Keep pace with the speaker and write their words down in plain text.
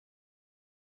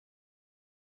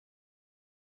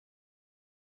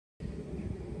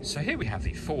So here we have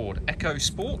the Ford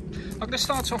EcoSport. I'm going to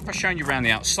start off by showing you around the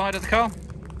outside of the car,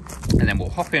 and then we'll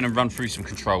hop in and run through some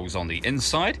controls on the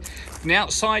inside. From the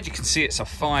outside, you can see it's a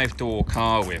 5-door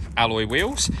car with alloy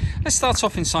wheels. Let's start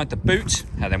off inside the boot,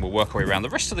 and then we'll work our way around the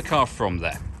rest of the car from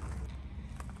there.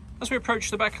 As we approach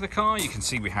the back of the car, you can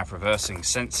see we have reversing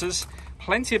sensors,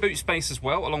 plenty of boot space as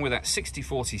well, along with that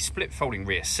 60/40 split folding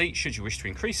rear seat should you wish to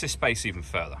increase this space even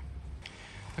further.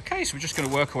 Okay, so we're just going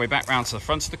to work our way back round to the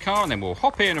front of the car, and then we'll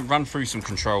hop in and run through some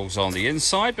controls on the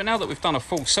inside. But now that we've done a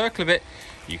full circle of it,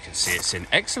 you can see it's in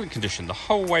excellent condition the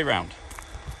whole way round.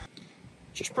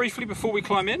 Just briefly before we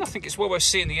climb in, I think it's well worth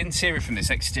seeing the interior from this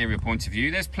exterior point of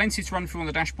view. There's plenty to run through on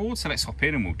the dashboard, so let's hop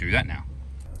in and we'll do that now.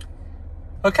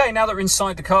 Okay, now that we're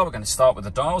inside the car, we're going to start with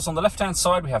the dials. On the left-hand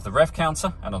side, we have the rev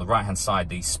counter, and on the right-hand side,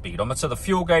 the speedometer. The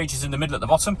fuel gauge is in the middle at the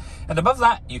bottom, and above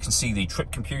that, you can see the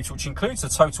trip computer, which includes the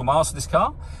total miles of this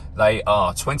car. They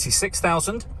are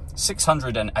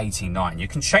 26,689. You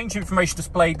can change the information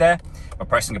displayed there by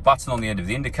pressing a button on the end of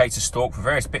the indicator stalk for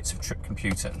various bits of trip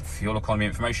computer and fuel economy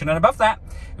information. And above that,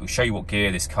 it will show you what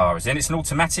gear this car is in. It's an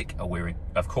automatic, and we're,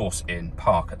 of course, in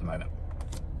park at the moment.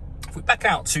 If we back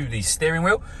out to the steering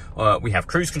wheel, we have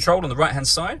cruise control on the right hand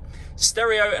side,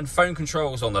 stereo and phone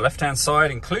controls on the left hand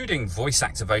side, including voice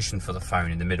activation for the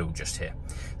phone in the middle just here.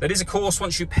 That is, of course,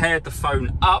 once you paired the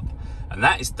phone up, and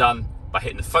that is done by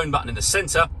hitting the phone button in the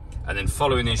center and then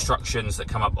following the instructions that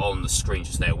come up on the screen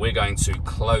just there. We're going to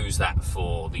close that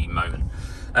for the moment.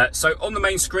 So on the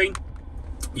main screen,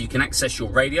 you can access your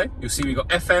radio. You'll see we've got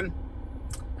FM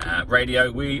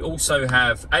radio. We also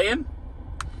have AM.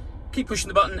 Keep pushing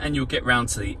the button and you'll get round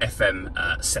to the FM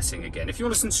setting again. If you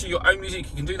want to listen to your own music,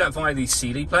 you can do that via the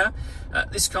CD player.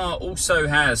 This car also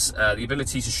has the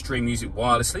ability to stream music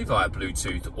wirelessly via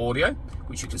Bluetooth audio,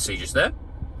 which you can see just there.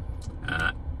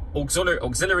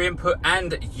 Auxiliary input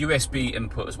and USB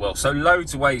input as well. So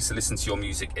loads of ways to listen to your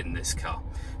music in this car.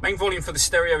 Main volume for the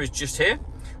stereo is just here.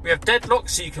 We have deadlock,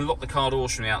 so you can lock the car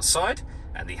doors from the outside,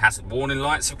 and the hazard warning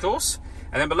lights, of course.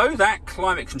 And then below that,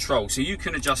 climate control. So you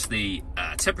can adjust the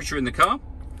temperature in the car,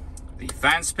 the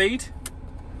fan speed.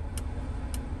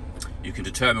 You can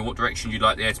determine what direction you'd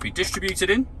like the air to be distributed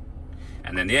in.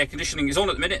 And then the air conditioning is on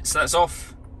at the minute, so that's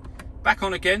off. Back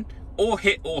on again, or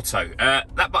hit auto.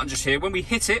 That button just here, when we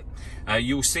hit it,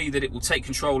 you'll see that it will take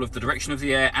control of the direction of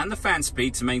the air and the fan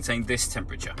speed to maintain this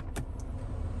temperature.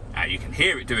 You can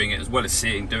hear it doing it as well as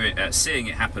seeing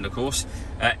it happen, of course.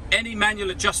 Any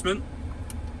manual adjustment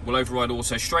will override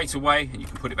auto straight away, and you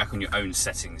can put it back on your own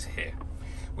settings here.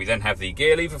 We then have the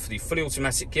gear lever for the fully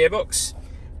automatic gearbox.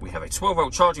 We have a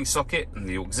 12-volt charging socket and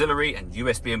the auxiliary and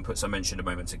USB inputs I mentioned a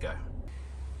moment ago.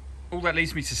 All that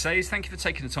leaves me to say is thank you for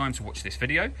taking the time to watch this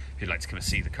video. If you'd like to come and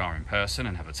see the car in person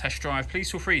and have a test drive, please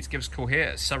feel free to give us a call here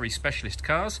at Surrey Specialist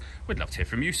Cars. We'd love to hear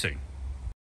from you soon.